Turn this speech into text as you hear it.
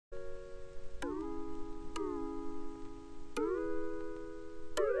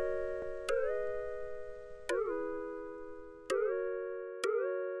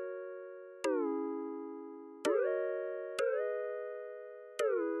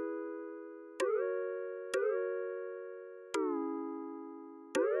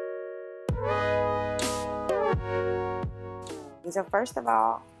So first of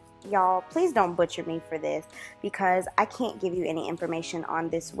all, y'all, please don't butcher me for this because I can't give you any information on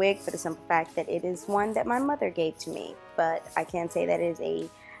this wig for the simple fact that it is one that my mother gave to me. But I can say that it is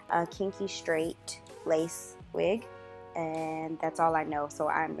a kinky straight lace wig, and that's all I know, so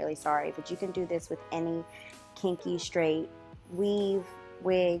I'm really sorry. But you can do this with any kinky straight weave,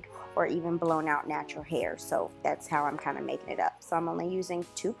 wig, or even blown out natural hair. So that's how I'm kind of making it up. So I'm only using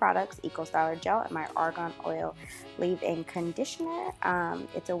 2 products, Eco Styler Gel and my Argan Oil Leave-In Conditioner.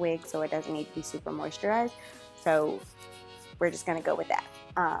 It's a wig, so it doesn't need to be super moisturized. So we're just gonna go with that.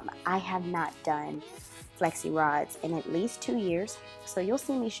 I have not done Flexi rods in at least 2 years, so you'll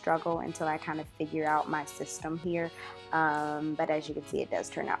see me struggle until I kind of figure out my system here. But as you can see, it does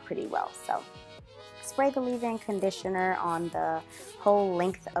turn out pretty well. So spray the leave-in conditioner on the whole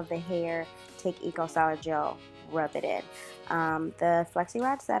length of the hair. Take Eco Styler Gel, rub it in. The Flexi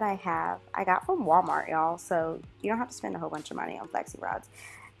rods that I have, I got from Walmart, y'all, so you don't have to spend a whole bunch of money on Flexi rods.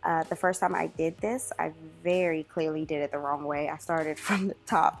 The first time I did this, I very clearly did it the wrong way. I started from the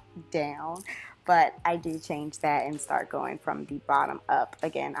top down, but I do change that and start going from the bottom up.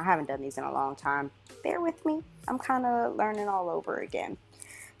 Again, I haven't done these in a long time. Bear with me. I'm kind of learning all over again.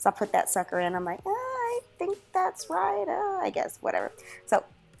 So I put that sucker in. I'm like, I think that's right. I guess, whatever. So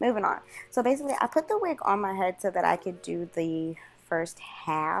moving on. So basically, I put the wig on my head so that I could do the first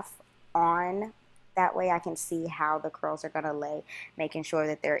half on. That way I can see how the curls are going to lay, making sure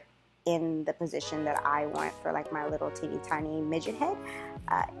that they're in the position that I want for like my little teeny tiny midget head.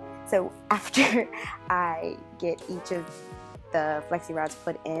 So after I get each of the Flexi rods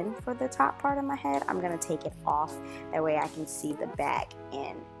put in for the top part of my head, I'm going to take it off. That way I can see the back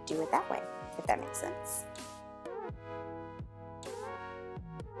and do it that way, if that makes sense.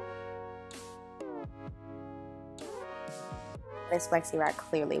 This Flexi rod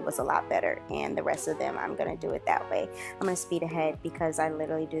clearly was a lot better, and the rest of them I'm going to do it that way. I'm going to speed ahead because I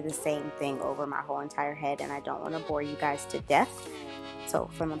literally do the same thing over my whole entire head and I don't want to bore you guys to death. So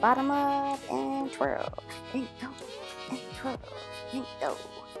from the bottom up and twirl and go and twirl and go.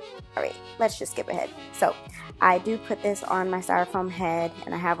 Alright, let's just skip ahead. So I do put this on my styrofoam head,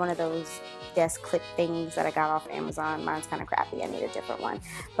 and I have one of those desk clip things that I got off Amazon. Mine's kind of crappy. I need a different one.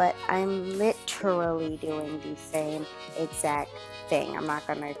 But I'm literally doing the same exact thing. I'm not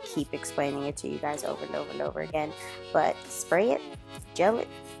going to keep explaining it to you guys over and over and over again. But spray it, gel it,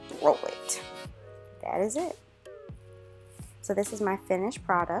 roll it. That is it. So this is my finished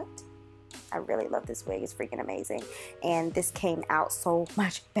product. I really love this wig. It's freaking amazing. And this came out so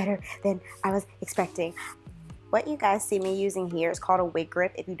much better than I was expecting. What you guys see me using here is called a wig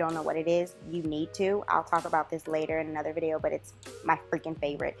grip. If you don't know what it is, you need to. I'll talk about this later in another video, but it's my freaking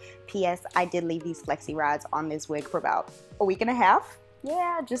favorite. P.S. I did leave these Flexi rods on this wig for about a week and a half.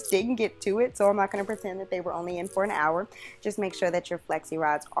 Yeah, I just didn't get to it, so I'm not going to pretend that they were only in for an hour. Just make sure that your Flexi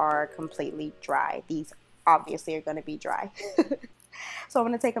rods are completely dry. These obviously are going to be dry. So I'm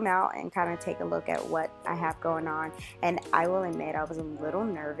going to take them out and kind of take a look at what I have going on. And I will admit, I was a little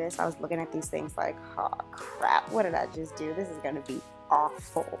nervous. I was looking at these things like, oh crap, what did I just do? This is going to be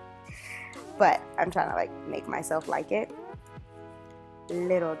awful. But I'm trying to like make myself like it.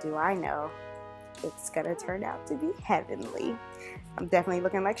 Little do I know, it's going to turn out to be heavenly. I'm definitely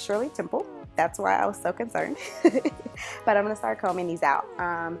looking like Shirley Temple. That's why I was so concerned. But I'm going to start combing these out.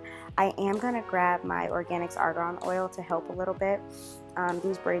 I am going to grab my Organics Argan Oil to help a little bit.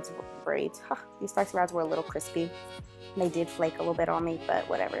 These these Flexi rods were a little crispy. They did flake a little bit on me, but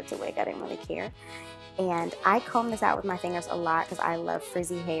whatever, it's a wig, I didn't really care. And I comb this out with my fingers a lot because I love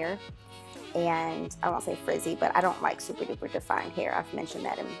frizzy hair. And I won't say frizzy, but I don't like super duper defined hair. I've mentioned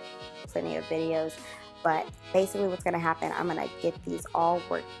that in plenty of videos. But basically what's going to happen, I'm going to get these all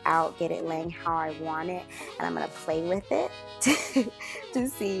worked out, get it laying how I want it, and I'm going to play with it to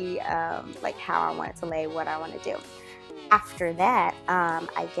see like how I want it to lay, what I want to do. After that,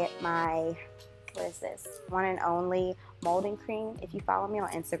 I get my, what is this, one and only molding cream. If you follow me on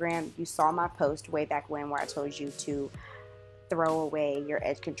Instagram, you saw my post way back when where I told you to throw away your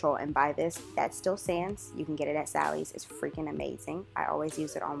edge control and buy this. That still stands. You can get it at Sally's. It's freaking amazing. I always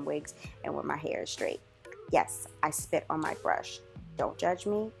use it on wigs and when my hair is straight. Yes, I spit on my brush. Don't judge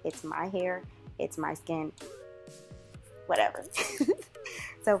me. It's my hair. It's my skin. Whatever.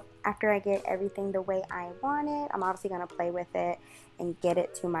 So after I get everything the way I want it, I'm obviously going to play with it and get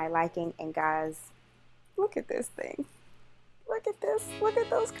it to my liking. And guys, look at this thing. Look at this. Look at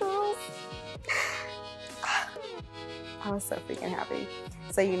those curls. I was so freaking happy.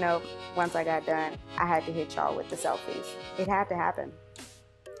 So, you know, once I got done, I had to hit y'all with the selfies. It had to happen.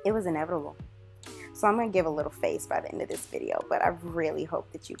 It was inevitable. So I'm going to give a little face by the end of this video, but I really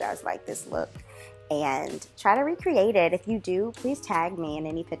hope that you guys like this look. and try to recreate it. If you do, please tag me in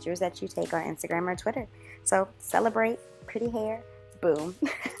any pictures that you take on Instagram or Twitter. So celebrate pretty hair. Boom.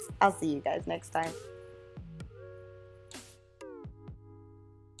 I'll see you guys next time.